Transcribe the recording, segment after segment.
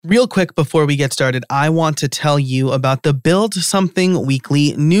Real quick before we get started, I want to tell you about the Build Something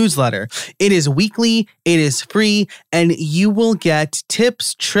Weekly newsletter. It is weekly, it is free, and you will get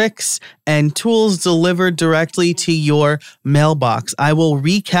tips, tricks, and tools delivered directly to your mailbox. I will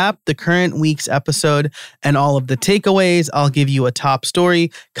recap the current week's episode and all of the takeaways. I'll give you a top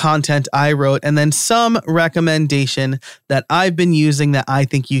story, content I wrote, and then some recommendation that I've been using that I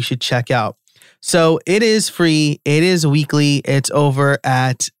think you should check out. So it is free. It is weekly. It's over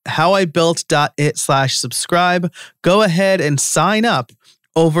at howibuilt.it/subscribe. Go ahead and sign up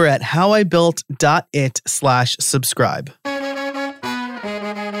over at howibuilt.it/subscribe.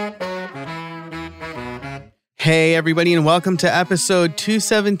 Hey, everybody, and welcome to episode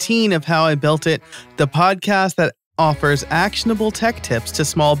 217 of How I Built It, the podcast that offers actionable tech tips to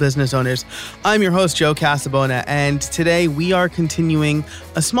small business owners. I'm your host, Joe Casabona, and today we are continuing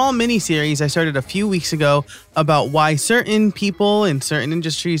a small mini-series I started a few weeks ago about why certain people in certain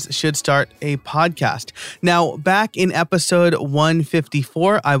industries should start a podcast. Now, back in episode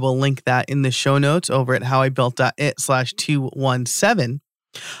 154, I will link that in the show notes over at howibuilt.it/217.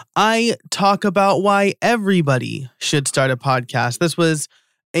 I talk about why everybody should start a podcast. This was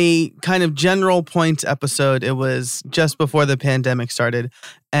a kind of general points episode. It was just before the pandemic started,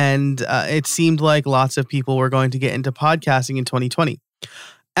 and it seemed like lots of people were going to get into podcasting in 2020.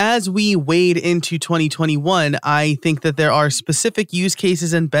 As we wade into 2021, I think that there are specific use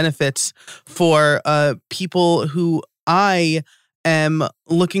cases and benefits for people who I am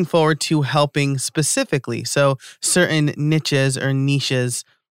looking forward to helping specifically. So certain niches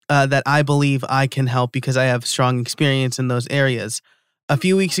that I believe I can help because I have strong experience in those areas. A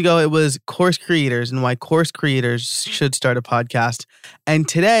few weeks ago, it was course creators and why course creators should start a podcast. And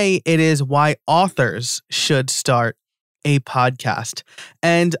today it is why authors should start a podcast.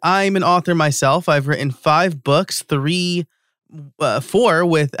 And I'm an author myself. I've written 5 books, 4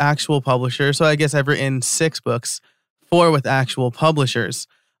 with actual publishers. So I guess I've written 6 books, 4 with actual publishers.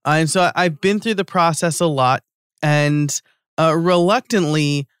 And so I've been through the process a lot, and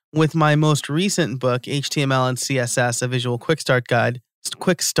reluctantly, with my most recent book, HTML and CSS, a visual quick start guide,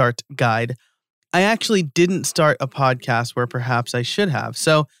 I actually didn't start a podcast where perhaps I should have.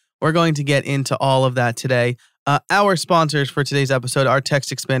 So we're going to get into all of that today. Our sponsors for today's episode are Text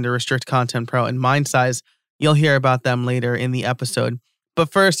Expander, Restrict Content Pro, and MindSize. You'll hear about them later in the episode.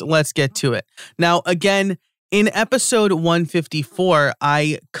 But first, let's get to it. Now, again, in episode 154,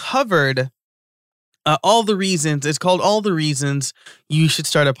 I covered all the reasons. It's called All the Reasons You Should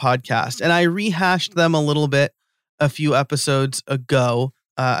Start a Podcast. And I rehashed them a little bit a few episodes ago.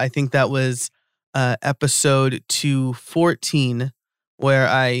 I think that was episode 214, where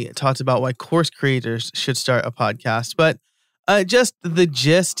I talked about why course creators should start a podcast. But just the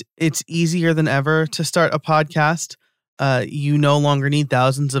gist, it's easier than ever to start a podcast. You no longer need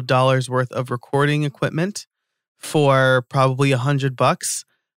thousands of dollars worth of recording equipment for probably $100.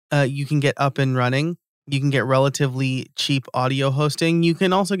 You can get up and running. You can get relatively cheap audio hosting. You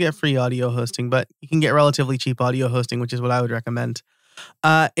can also get free audio hosting, but you can get relatively cheap audio hosting, which is what I would recommend.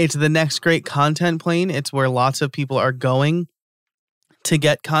 It's the next great content plane. It's where lots of people are going to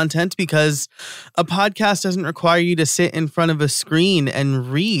get content because a podcast doesn't require you to sit in front of a screen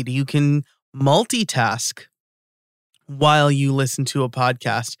and read. You can multitask while you listen to a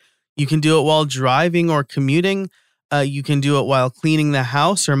podcast. You can do it while driving or commuting. You can do it while cleaning the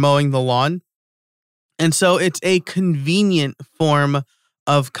house or mowing the lawn. And so it's a convenient form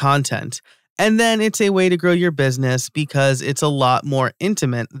of content. And then it's a way to grow your business because it's a lot more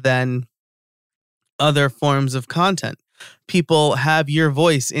intimate than other forms of content. People have your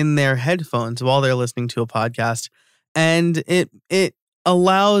voice in their headphones while they're listening to a podcast, and it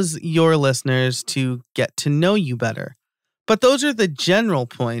allows your listeners to get to know you better. But those are the general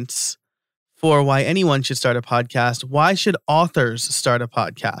points for why anyone should start a podcast. Why should authors start a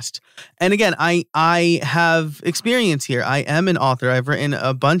podcast? And again, I have experience here. I am an author. I've written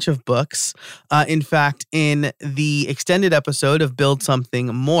a bunch of books. In fact, in the extended episode of Build Something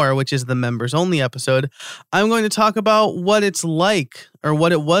More, which is the members only episode, I'm going to talk about what it's like, or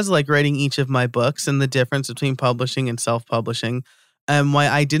what it was like writing each of my books and the difference between publishing and self-publishing, and why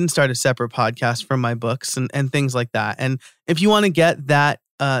I didn't start a separate podcast for my books and things like that. And if you want to get that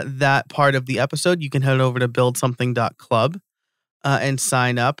part of the episode, you can head over to buildsomething.club and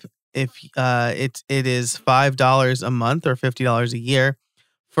sign up. If it is $5 a month or $50 a year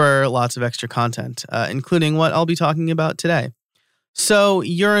for lots of extra content, including what I'll be talking about today. So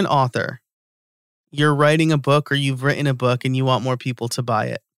you're an author. You're writing a book, or you've written a book and you want more people to buy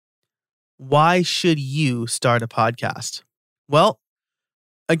it. Why should you start a podcast? Well,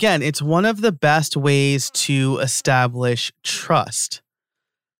 again, it's one of the best ways to establish trust.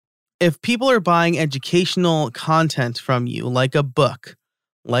 If people are buying educational content from you, like a book,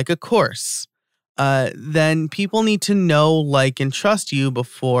 like a course, then people need to know, like, and trust you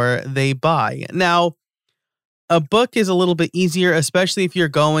before they buy. Now, a book is a little bit easier, especially if you're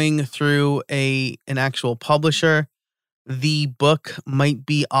going through an actual publisher. The book might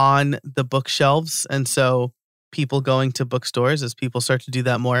be on the bookshelves, and so people going to bookstores, as people start to do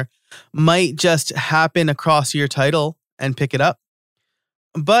that more, might just happen across your title and pick it up.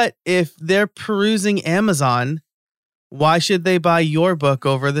 But if they're perusing Amazon, why should they buy your book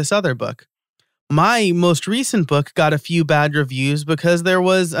over this other book? My most recent book got a few bad reviews because there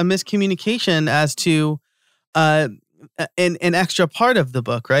was a miscommunication as to an extra part of the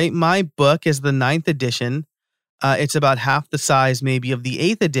book, right? My book is the 9th edition. It's about half the size maybe of the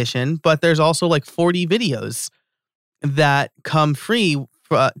 8th edition, but there's also like 40 videos that come free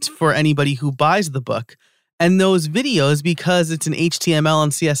for anybody who buys the book. And those videos, because it's an HTML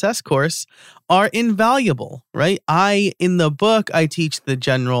and CSS course, are invaluable, right? In the book, I teach the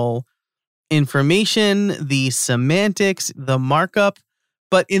general information, the semantics, the markup,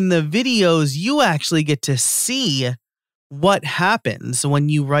 but in the videos, you actually get to see what happens when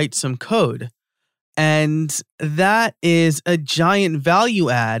you write some code. And that is a giant value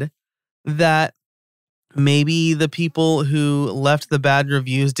add that maybe the people who left the bad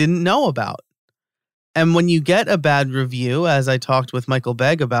reviews didn't know about. And when you get a bad review, as I talked with Michael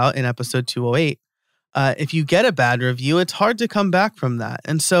Begg about in episode 208, if you get a bad review, it's hard to come back from that.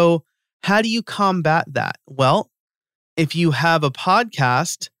 And so how do you combat that? Well, if you have a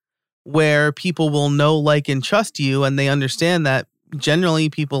podcast where people will know, like, and trust you, and they understand that generally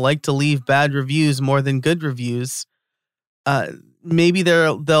people like to leave bad reviews more than good reviews, maybe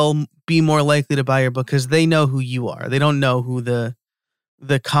they'll be more likely to buy your book because they know who you are. They don't know who the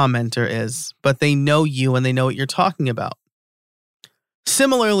commenter is, but they know you and they know what you're talking about.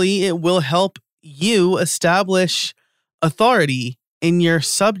 Similarly, it will help you establish authority in your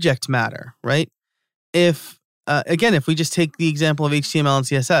subject matter, right? If we just take the example of HTML and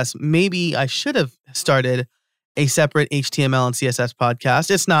CSS, maybe I should have started a separate HTML and CSS podcast.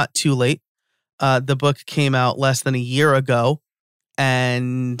 It's not too late. The book came out less than a year ago,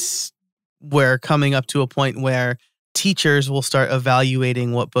 and we're coming up to a point where teachers will start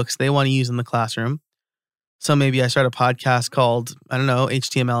evaluating what books they want to use in the classroom. So maybe I start a podcast called, I don't know,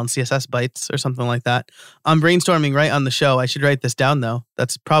 HTML and CSS Bites or something like that. I'm brainstorming right on the show. I should write this down, though.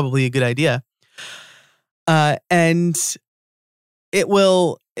 That's probably a good idea. And it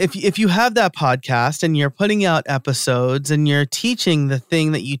will, if you have that podcast and you're putting out episodes and you're teaching the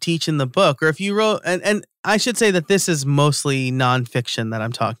thing that you teach in the book, or if you wrote, and I should say that this is mostly nonfiction that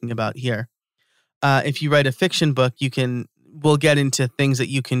I'm talking about here. If you write a fiction book, we'll get into things that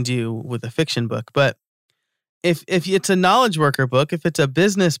you can do with a fiction book. But if it's a knowledge worker book, if it's a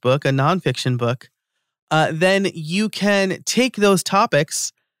business book, a nonfiction book, then you can take those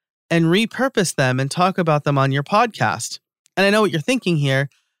topics and repurpose them and talk about them on your podcast. And I know what you're thinking here.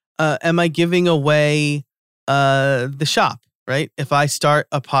 Am I giving away the shop, right? If I start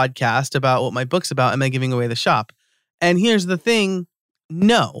a podcast about what my book's about, am I giving away the shop? And here's the thing.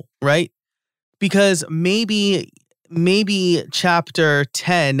 No, right? Because maybe chapter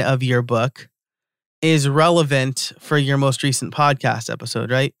 10 of your book is relevant for your most recent podcast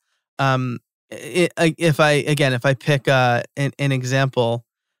episode, right? If I pick an example,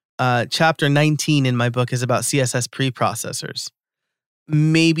 chapter 19 in my book is about CSS preprocessors.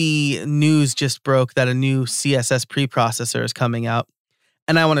 Maybe news just broke that a new CSS preprocessor is coming out,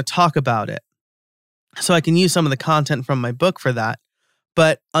 and I want to talk about it. So I can use some of the content from my book for that.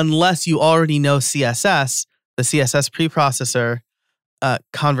 But unless you already know CSS, the CSS preprocessor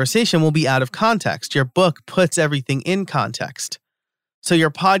conversation will be out of context. Your book puts everything in context. So your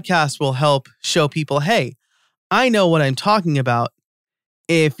podcast will help show people, hey, I know what I'm talking about.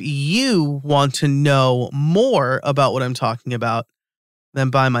 If you want to know more about what I'm talking about, then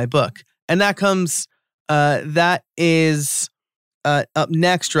buy my book. And that is up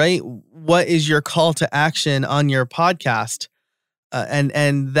next, right? What is your call to action on your podcast?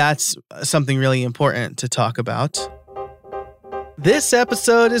 And that's something really important to talk about. This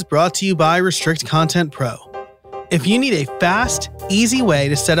episode is brought to you by Restrict Content Pro. If you need a fast, easy way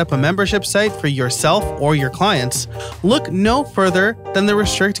to set up a membership site for yourself or your clients, look no further than the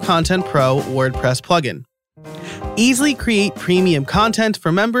Restrict Content Pro WordPress plugin. Easily create premium content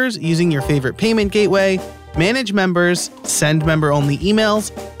for members using your favorite payment gateway, manage members, send member-only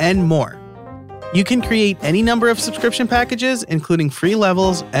emails, and more. You can create any number of subscription packages, including free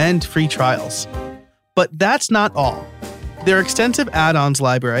levels and free trials. But that's not all. Their extensive add-ons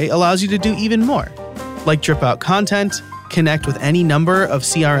library allows you to do even more, like drip out content, connect with any number of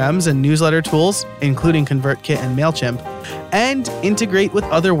CRMs and newsletter tools, including ConvertKit and MailChimp, and integrate with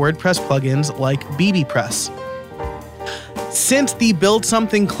other WordPress plugins like bbPress. Since the Build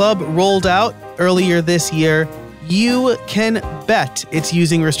Something Club rolled out earlier this year, you can bet it's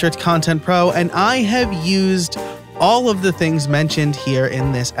using Restrict Content Pro, and I have used all of the things mentioned here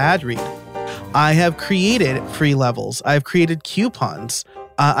in this ad read. I have created free levels. I've created coupons.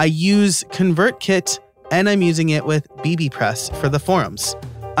 I use ConvertKit, and I'm using it with bbPress for the forums.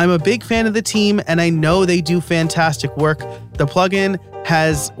 I'm a big fan of the team, and I know they do fantastic work. The plugin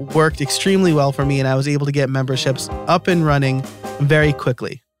has worked extremely well for me, and I was able to get memberships up and running very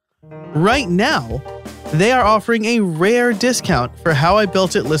quickly. Right now, they are offering a rare discount for How I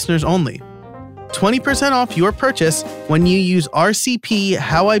Built It listeners only. 20% off your purchase when you use RCP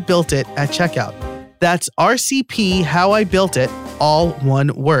How I Built It at checkout. That's RCP How I Built It, all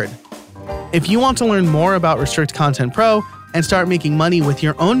one word. If you want to learn more about Restrict Content Pro and start making money with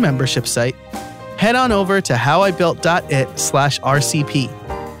your own membership site, head on over to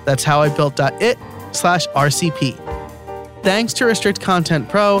howibuilt.it/RCP. That's howibuilt.it/RCP. Thanks to Restrict Content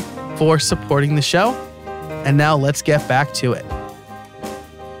Pro for supporting the show. And now let's get back to it.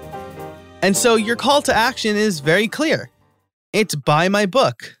 And so your call to action is very clear. It's buy my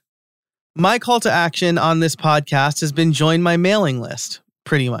book. My call to action on this podcast has been join my mailing list,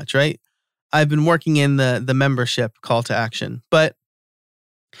 pretty much, right? I've been working in the membership call to action. But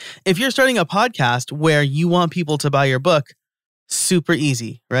if you're starting a podcast where you want people to buy your book, super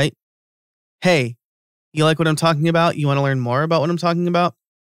easy, right? Hey, you like what I'm talking about? You want to learn more about what I'm talking about?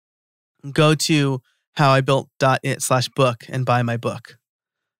 Go to howibuilt.it/book and buy my book.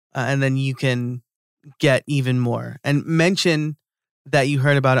 And then you can get even more. And mention that you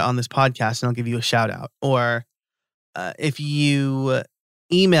heard about it on this podcast and I'll give you a shout out. Or if you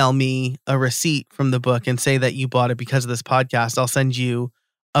email me a receipt from the book and say that you bought it because of this podcast, I'll send you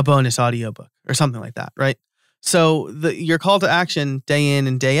a bonus audiobook or something like that, right? So your call to action day in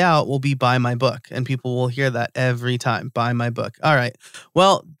and day out will be buy my book, and people will hear that every time, buy my book. All right.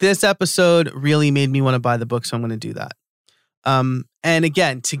 Well, this episode really made me want to buy the book, so I'm going to do that. And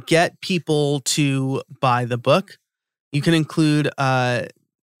again, to get people to buy the book, you can include,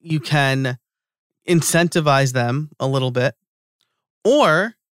 you can incentivize them a little bit,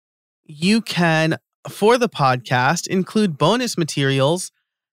 or you can, for the podcast, include bonus materials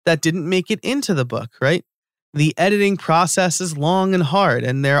that didn't make it into the book, right? The editing process is long and hard,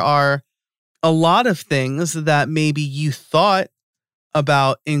 and there are a lot of things that maybe you thought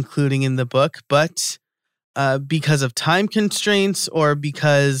about including in the book, but because of time constraints or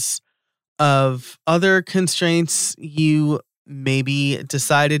because of other constraints, you maybe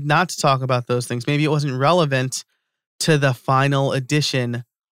decided not to talk about those things. Maybe it wasn't relevant to the final edition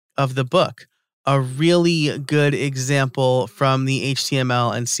of the book. A really good example from the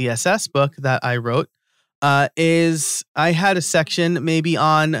HTML and CSS book that I wrote is I had a section maybe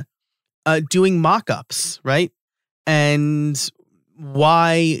on doing mock-ups, right? And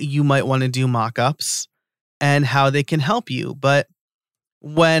why you might want to do mock-ups and how they can help you. But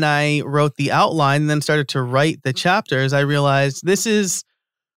when I wrote the outline and then started to write the chapters, I realized this is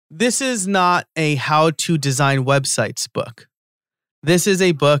not a how to design websites book. This is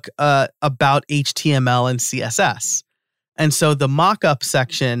a book about HTML and CSS. And so the mock-up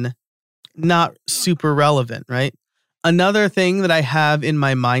section, not super relevant, right? Another thing that I have in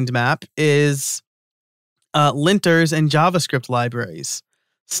my mind map is linters and JavaScript libraries,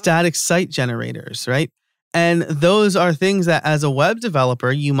 static site generators, right? And those are things that as a web developer,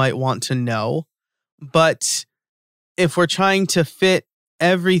 you might want to know. But if we're trying to fit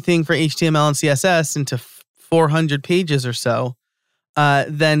everything for HTML and CSS into 400 pages or so,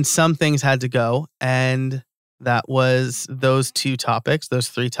 then some things had to go. And that was those three topics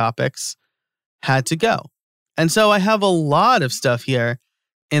had to go. And so I have a lot of stuff here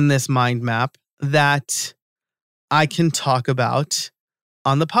in this mind map that I can talk about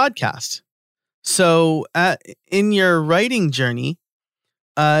on the podcast. So in your writing journey,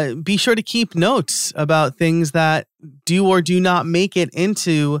 be sure to keep notes about things that do or do not make it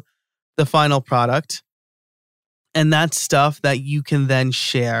into the final product. And that's stuff that you can then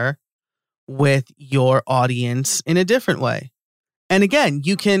share with your audience in a different way. And again,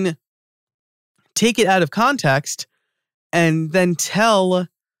 you can take it out of context and then tell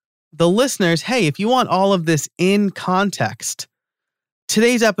the listeners, hey, if you want all of this in context,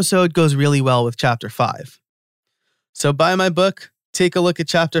 today's episode goes really well with chapter 5. So buy my book, take a look at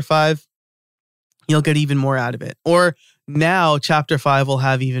chapter 5. You'll get even more out of it. Or now chapter 5 will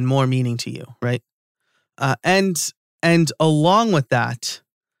have even more meaning to you, right? And along with that,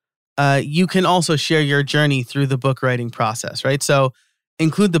 you can also share your journey through the book writing process, right? So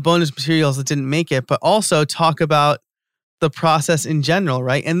include the bonus materials that didn't make it, but also talk about the process in general,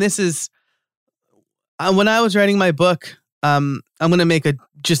 right? And this is, when I was writing my book, I'm going to make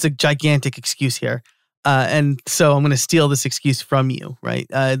just a gigantic excuse here. And so I'm going to steal this excuse from you, right?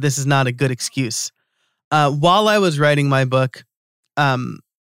 This is not a good excuse. While I was writing my book,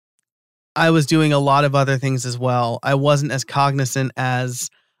 I was doing a lot of other things as well. I wasn't as cognizant as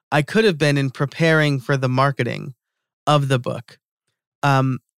I could have been in preparing for the marketing of the book.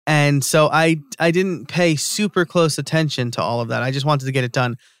 And so I didn't pay super close attention to all of that. I just wanted to get it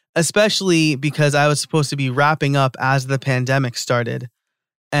done, especially because I was supposed to be wrapping up as the pandemic started,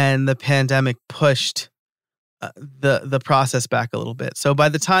 and the pandemic pushed the process back a little bit. So by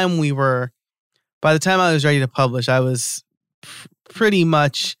the time I was ready to publish, I was pretty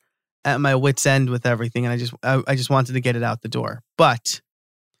much at my wit's end with everything, and I just wanted to get it out the door. But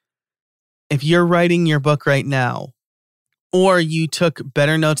if you're writing your book right now, or you took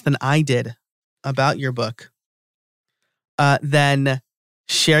better notes than I did about your book, then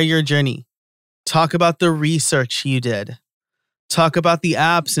share your journey. Talk about the research you did. Talk about the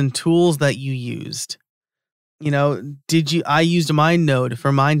apps and tools that you used. I used MindNode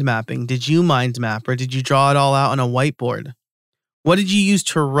for mind mapping. Did you mind map, or did you draw it all out on a whiteboard? What did you use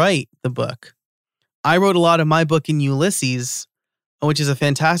to write the book? I wrote a lot of my book in Ulysses, which is a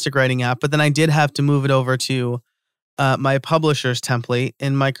fantastic writing app, but then I did have to move it over to my publisher's template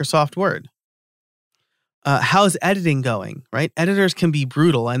in Microsoft Word. How's editing going, right? Editors can be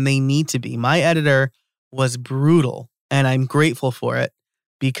brutal, and they need to be. My editor was brutal, and I'm grateful for it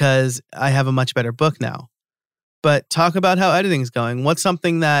because I have a much better book now. But talk about how editing's going. What's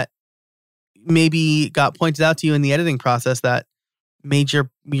something that maybe got pointed out to you in the editing process that made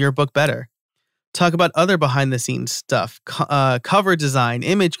your book better? Talk about other behind-the-scenes stuff, cover design,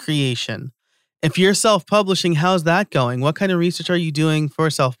 image creation. If you're self-publishing, how's that going? What kind of research are you doing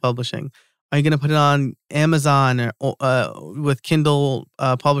for self-publishing? Are you going to put it on Amazon or with Kindle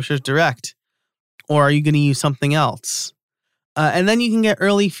Publishers Direct? Or are you going to use something else? And then you can get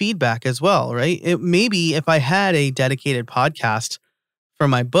early feedback as well, right? Maybe if I had a dedicated podcast for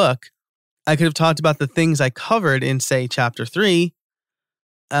my book, I could have talked about the things I covered in, say, chapter 3,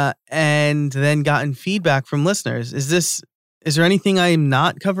 and then gotten feedback from listeners. Is there anything I'm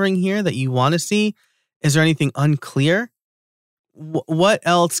not covering here that you want to see? Is there anything unclear? What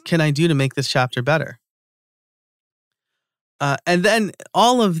else can I do to make this chapter better? And then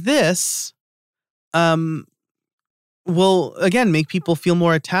all of this will, again, make people feel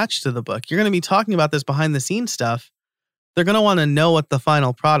more attached to the book. You're going to be talking about this behind the scenes stuff. They're going to want to know what the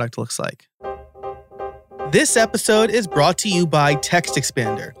final product looks like. This episode is brought to you by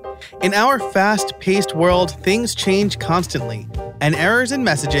TextExpander. In our fast-paced world, things change constantly, and errors in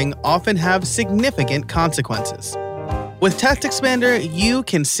messaging often have significant consequences. With TextExpander, you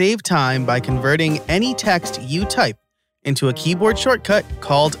can save time by converting any text you type into a keyboard shortcut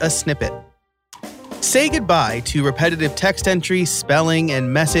called a snippet. Say goodbye to repetitive text entry, spelling,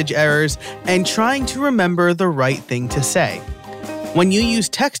 and message errors, and trying to remember the right thing to say. When you use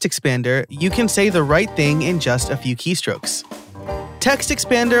TextExpander, you can say the right thing in just a few keystrokes.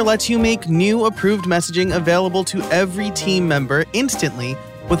 TextExpander lets you make new approved messaging available to every team member instantly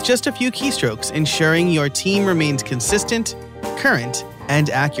with just a few keystrokes, ensuring your team remains consistent, current, and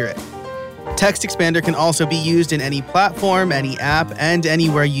accurate. TextExpander can also be used in any platform, any app, and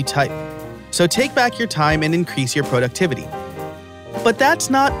anywhere you type. So take back your time and increase your productivity. But that's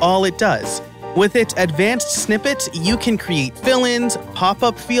not all it does. With its advanced snippets, you can create fill-ins,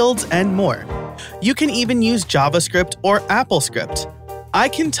 pop-up fields, and more. You can even use JavaScript or AppleScript. I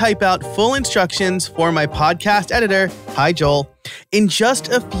can type out full instructions for my podcast editor, hi Joel, in just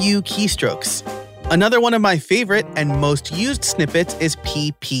a few keystrokes. Another one of my favorite and most used snippets is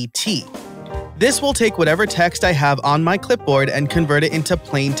PPT. This will take whatever text I have on my clipboard and convert it into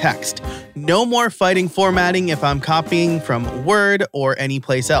plain text. No more fighting formatting if I'm copying from Word or any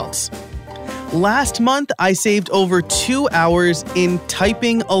place else. Last month, I saved over 2 hours in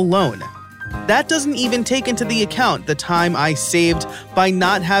typing alone. That doesn't even take into the account the time I saved by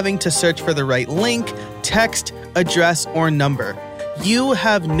not having to search for the right link, text, address, or number. You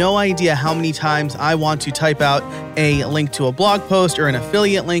have no idea how many times I want to type out a link to a blog post or an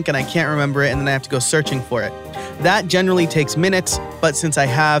affiliate link and I can't remember it and then I have to go searching for it. That generally takes minutes, but since I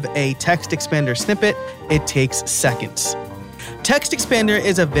have a TextExpander snippet, it takes seconds. TextExpander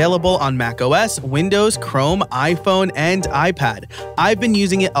is available on macOS, Windows, Chrome, iPhone, and iPad. I've been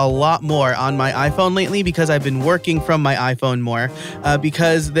using it a lot more on my iPhone lately because I've been working from my iPhone more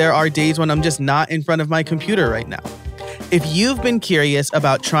because there are days when I'm just not in front of my computer right now. If you've been curious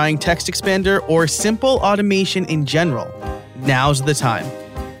about trying Text Expander or simple automation in general, now's the time.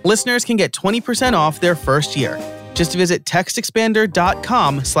 Listeners can get 20% off their first year. Just visit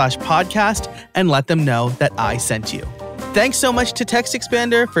textexpander.com/podcast and let them know that I sent you. Thanks so much to Text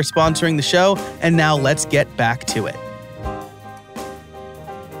Expander for sponsoring the show, and now let's get back to it.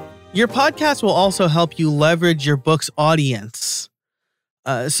 Your podcast will also help you leverage your book's audience.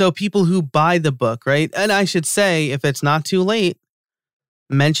 So people who buy the book, right? And I should say, if it's not too late,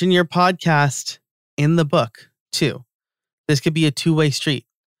 mention your podcast in the book too. This could be a two-way street,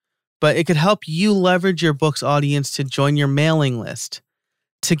 but it could help you leverage your book's audience to join your mailing list,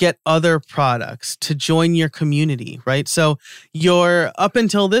 to get other products, to join your community, right? So up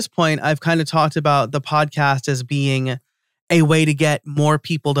until this point, I've kind of talked about the podcast as being a way to get more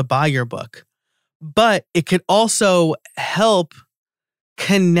people to buy your book, but it could also help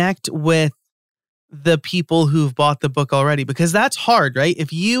connect with the people who've bought the book already, because that's hard, right?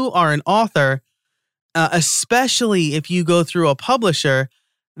 If you are an author, especially if you go through a publisher,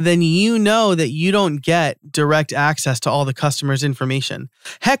 then you know that you don't get direct access to all the customers' information.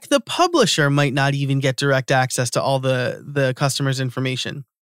 Heck, the publisher might not even get direct access to all the customers' information.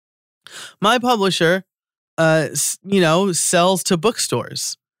 My publisher, sells to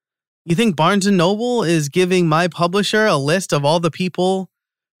bookstores. You think Barnes & Noble is giving my publisher a list of all the people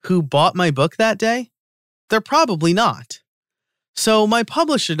who bought my book that day? They're probably not. So my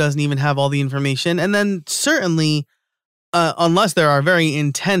publisher doesn't even have all the information. And then certainly, unless there are very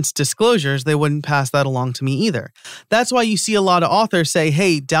intense disclosures, they wouldn't pass that along to me either. That's why you see a lot of authors say,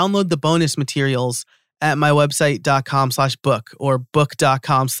 hey, download the bonus materials at my website.com/book or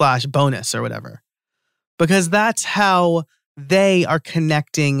book.com/bonus or whatever. Because that's how they are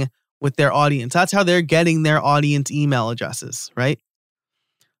connecting with their audience. That's how they're getting their audience email addresses, right?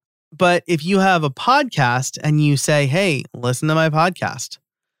 But if you have a podcast and you say, hey, listen to my podcast.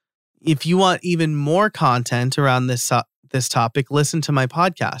 If you want even more content around this topic, listen to my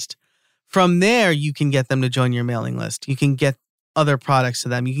podcast. From there, you can get them to join your mailing list. You can get other products to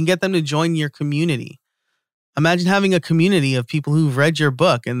them. You can get them to join your community. Imagine having a community of people who've read your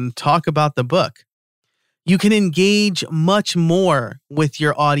book and talk about the book. You can engage much more with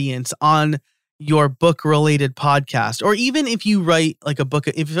your audience on your book-related podcast. Or even if you write like a book,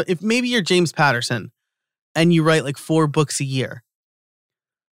 if maybe you're James Patterson and you write like 4 books a year,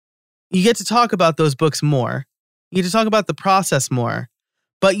 you get to talk about those books more. You get to talk about the process more,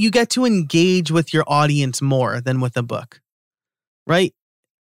 but you get to engage with your audience more than with a book, right?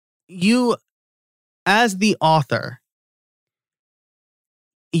 You, as the author,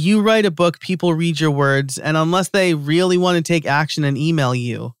 you write a book, people read your words, and unless they really want to take action and email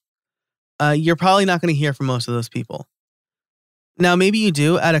you, you're probably not going to hear from most of those people. Now, maybe you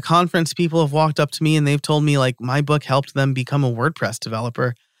do. At a conference, people have walked up to me and they've told me like my book helped them become a WordPress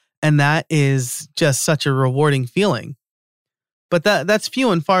developer. And that is just such a rewarding feeling. But that's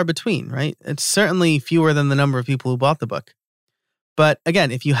few and far between, right? It's certainly fewer than the number of people who bought the book. But again,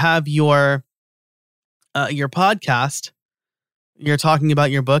 if you have your podcast, you're talking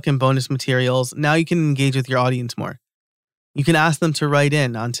about your book and bonus materials, now you can engage with your audience more. You can ask them to write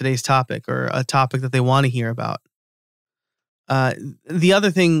in on today's topic or a topic that they want to hear about. The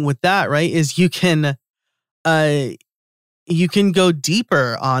other thing with that, right, is you can go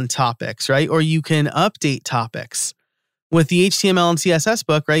deeper on topics, right? Or you can update topics. With the HTML and CSS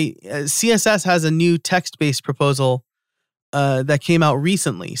book, right? CSS has a new text-based proposal that came out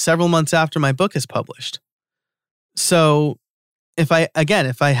recently, several months after my book is published. So if I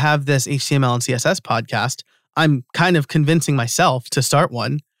have this HTML and CSS podcast, I'm kind of convincing myself to start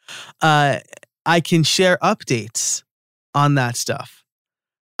one. I can share updates on that stuff.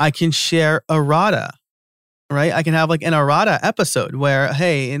 I can share errata, right? I can have like an errata episode where,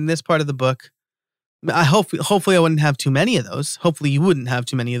 hey, in this part of the book, hopefully I wouldn't have too many of those. Hopefully you wouldn't have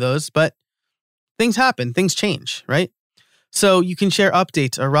too many of those, but things happen, things change, right? So you can share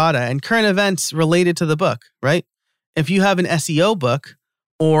updates, errata, and current events related to the book, right? If you have an SEO book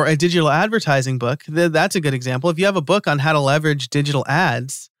or a digital advertising book, that's a good example. If you have a book on how to leverage digital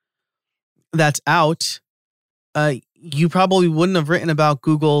ads that's out, you probably wouldn't have written about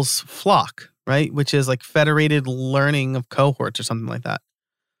Google's FLoC, right? Which is like federated learning of cohorts or something like that.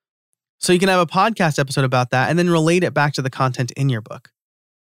 So you can have a podcast episode about that and then relate it back to the content in your book.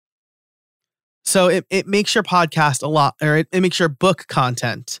 So it makes your podcast it makes your book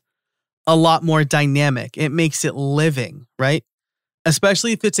content a lot more dynamic. It makes it living, right?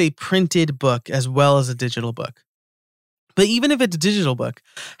 Especially if it's a printed book as well as a digital book. But even if it's a digital book,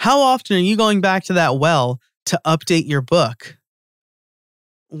 how often are you going back to that well to update your book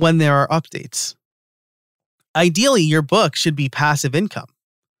when there are updates? Ideally, your book should be passive income.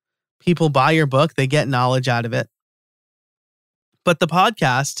 People buy your book, they get knowledge out of it. But the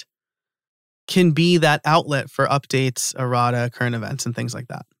podcast can be that outlet for updates, errata, current events, and things like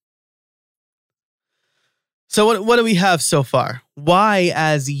that. So what do we have so far? Why,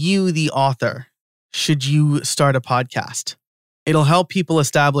 as you, the author, should you start a podcast? It'll help people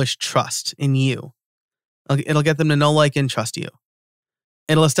establish trust in you. It'll get them to know, like, and trust you.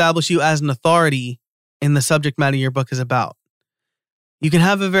 It'll establish you as an authority in the subject matter your book is about. You can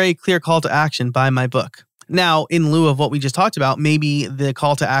have a very clear call to action: buy my book. Now, in lieu of what we just talked about, maybe the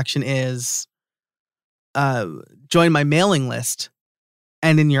call to action is join my mailing list.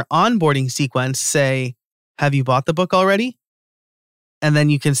 And in your onboarding sequence, say, have you bought the book already? And then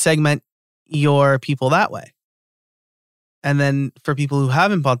you can segment your people that way. And then for people who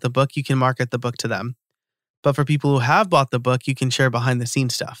haven't bought the book, you can market the book to them. But for people who have bought the book, you can share behind the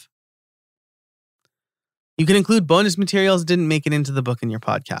scenes stuff. You can include bonus materials that didn't make it into the book in your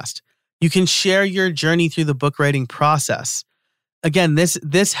podcast. You can share your journey through the book writing process. Again,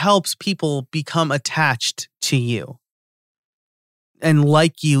 this helps people become attached to you and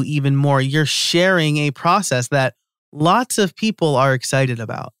like you even more. You're sharing a process that lots of people are excited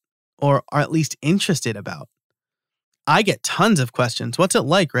about or are at least interested about. I get tons of questions. What's it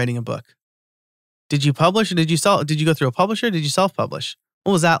like writing a book? Did you publish or did you sell? Did you go through a publisher? Did you self-publish?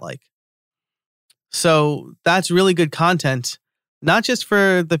 What was that like? So that's really good content, not just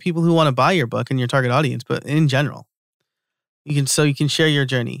for the people who want to buy your book and your target audience, but in general. You can share your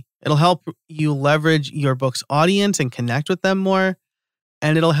journey. It'll help you leverage your book's audience and connect with them more.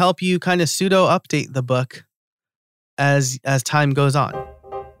 And it'll help you kind of pseudo update the book as time goes on.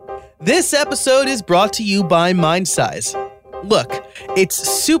 This episode is brought to you by MindSize. Look, it's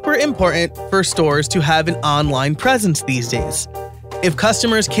super important for stores to have an online presence these days. If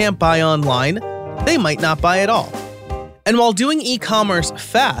customers can't buy online, they might not buy at all. And while doing e-commerce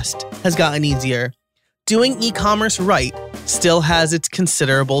fast has gotten easier, doing e-commerce right still has its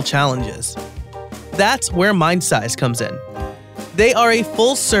considerable challenges. That's where MindSize comes in. They are a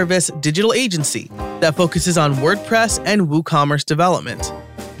full-service digital agency that focuses on WordPress and WooCommerce development.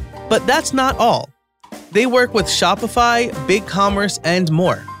 But that's not all. They work with Shopify, BigCommerce, and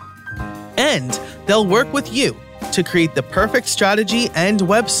more. And they'll work with you to create the perfect strategy and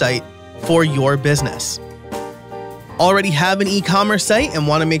website for your business. Already have an e-commerce site and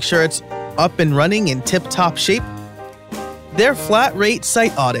want to make sure it's up and running in tip-top shape? Their flat rate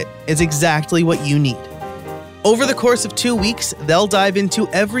site audit is exactly what you need. Over the course of 2 weeks, they'll dive into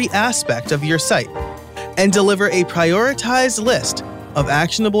every aspect of your site and deliver a prioritized list of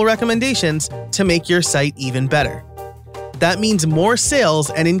actionable recommendations to make your site even better. That means more sales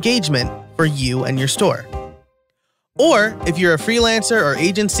and engagement for you and your store. Or if you're a freelancer or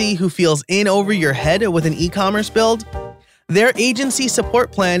agency who feels in over your head with an e-commerce build, their agency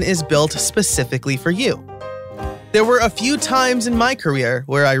support plan is built specifically for you. There were a few times in my career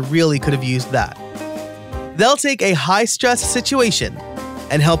where I really could have used that. They'll take a high-stress situation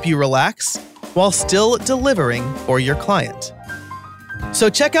and help you relax while still delivering for your client. So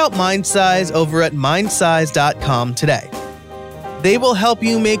check out MindSize over at mindsize.com today. They will help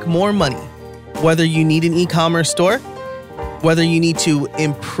you make more money, whether you need an e-commerce store, whether you need to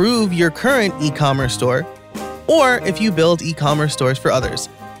improve your current e-commerce store, or if you build e-commerce stores for others.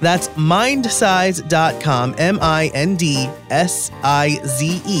 That's mindsize.com,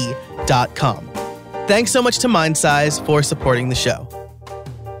 MindSize.com. Thanks so much to MindSize for supporting the show.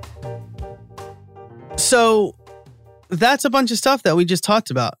 So that's a bunch of stuff that we just talked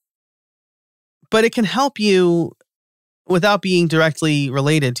about. But it can help you without being directly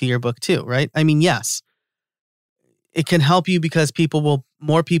related to your book too, right? I mean, yes, it can help you because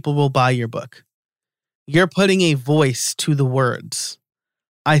more people will buy your book. You're putting a voice to the words.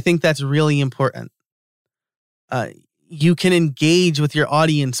 I think that's really important. You can engage with your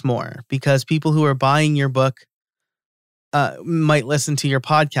audience more because people who are buying your book might listen to your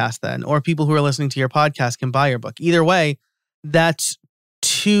podcast then, or people who are listening to your podcast can buy your book. Either way, that's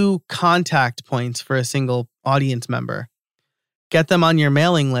 2 contact points for a single audience member. Get them on your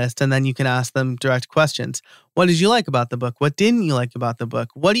mailing list, and then you can ask them direct questions. What did you like about the book? What didn't you like about the book?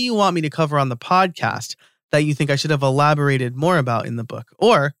 What do you want me to cover on the podcast that you think I should have elaborated more about in the book?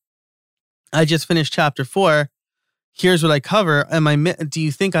 Or, I just finished chapter 4. Here's what I cover. Do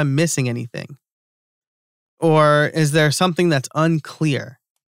you think I'm missing anything? Or is there something that's unclear?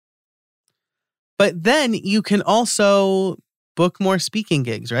 But then you can also book more speaking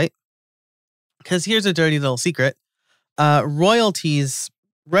gigs, right? Because here's a dirty little secret. Royalties,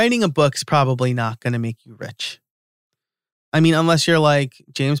 writing a book's probably not going to make you rich. I mean, unless you're like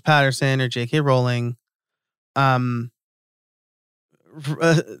James Patterson or J.K. Rowling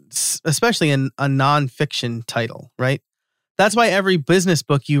especially in a nonfiction title, right? That's why every business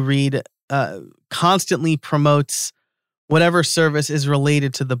book you read constantly promotes whatever service is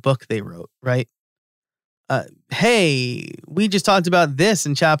related to the book they wrote, right? Hey, we just talked about this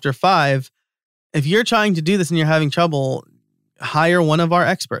in chapter 5. If you're trying to do this and you're having trouble, hire one of our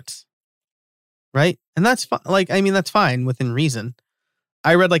experts, right? And that's that's fine within reason.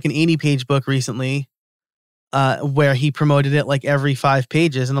 I read like an 80-page book recently where he promoted it like every 5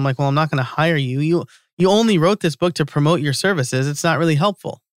 pages. And I'm like, well, I'm not going to hire you. You only wrote this book to promote your services. It's not really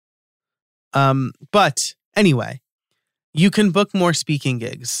helpful. But anyway, you can book more speaking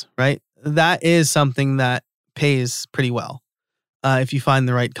gigs, right? That is something that pays pretty well if you find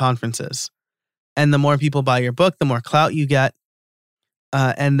the right conferences. And the more people buy your book, the more clout you get.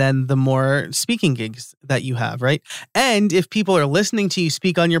 And then the more speaking gigs that you have, right? And if people are listening to you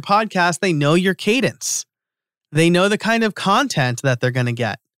speak on your podcast, they know your cadence. They know the kind of content that they're going to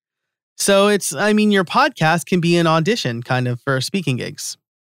get. So your podcast can be an audition kind of for speaking gigs.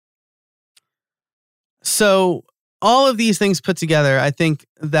 So all of these things put together, I think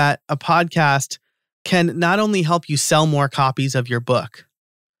that a podcast can not only help you sell more copies of your book,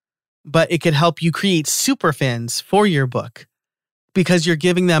 but it could help you create super fans for your book because you're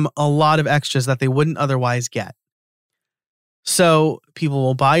giving them a lot of extras that they wouldn't otherwise get. So people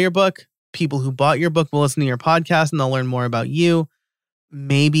will buy your book. People who bought your book will listen to your podcast and they'll learn more about you.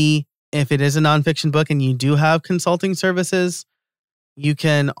 Maybe if it is a nonfiction book and you do have consulting services, you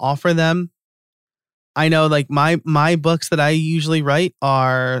can offer them. I know like my books that I usually write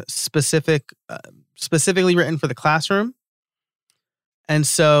are specifically written for the classroom. And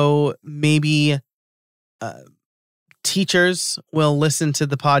so maybe teachers will listen to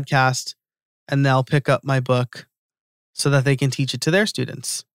the podcast and they'll pick up my book so that they can teach it to their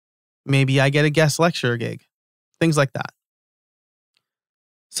students. Maybe I get a guest lecturer gig, things like that.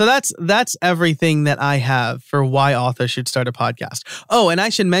 So that's everything that I have for why authors should start a podcast. Oh, and I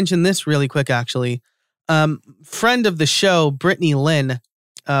should mention this really quick, actually. Friend of the show, Brittany Lynn,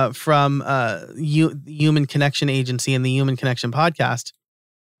 from Human Connection Agency and the Human Connection podcast,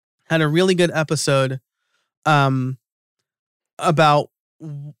 had a really good episode about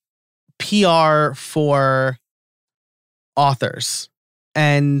PR for authors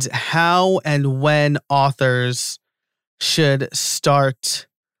and how and when authors should start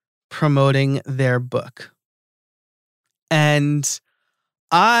promoting their book. And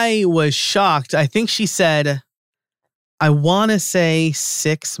I was shocked. I think she said, I want to say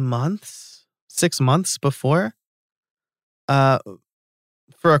 6 months before. For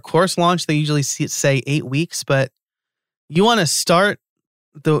a course launch, they usually say 8 weeks, but you want to start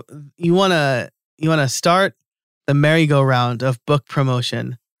the merry-go-round of book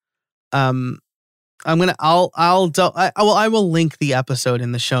promotion. I will link the episode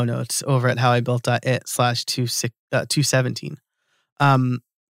in the show notes over at howibuilt.it/217.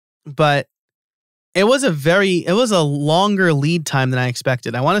 But it was a longer lead time than I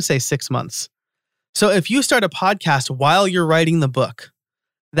expected. I want to say 6 months. So if you start a podcast while you're writing the book,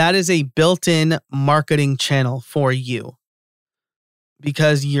 that is a built-in marketing channel for you.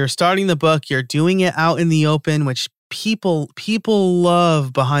 Because you're starting the book, you're doing it out in the open, which people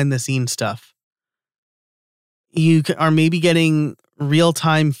love behind the scenes stuff. You are maybe getting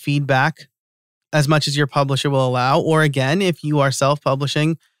real-time feedback as much as your publisher will allow. Or again, if you are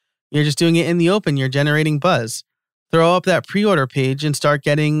self-publishing, you're just doing it in the open. You're generating buzz. Throw up that pre-order page and start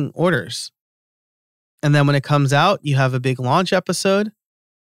getting orders. And then when it comes out, you have a big launch episode.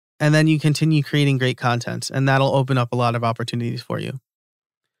 And then you continue creating great content. And that'll open up a lot of opportunities for you.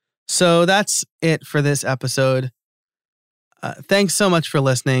 So that's it for this episode. Thanks so much for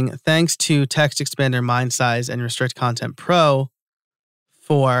listening. Thanks to Text Expander Mindsize and Restrict Content Pro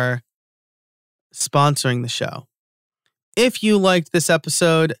for sponsoring the show. If you liked this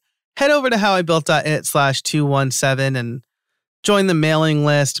episode, head over to howibuilt.it/217 and join the mailing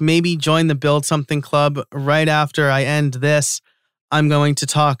list. Maybe join the Build Something Club right after I end this. I'm going to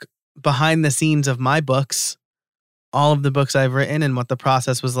talk behind the scenes of my books, all of the books I've written and what the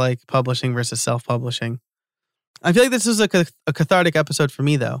process was like publishing versus self-publishing. I feel like this was a cathartic episode for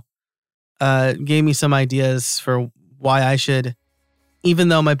me, though. Gave me some ideas for why I should, even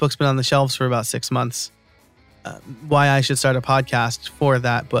though my book's been on the shelves for about 6 months, why I should start a podcast for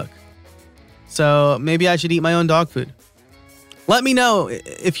that book. So maybe I should eat my own dog food. Let me know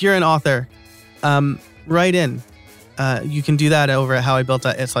if you're an author. Write in. You can do that over at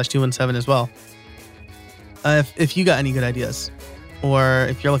howibuilt.it/217 as well. If you got any good ideas or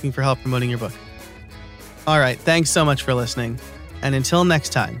if you're looking for help promoting your book. All right. Thanks so much for listening. And until next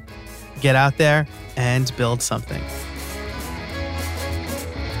time, get out there and build something.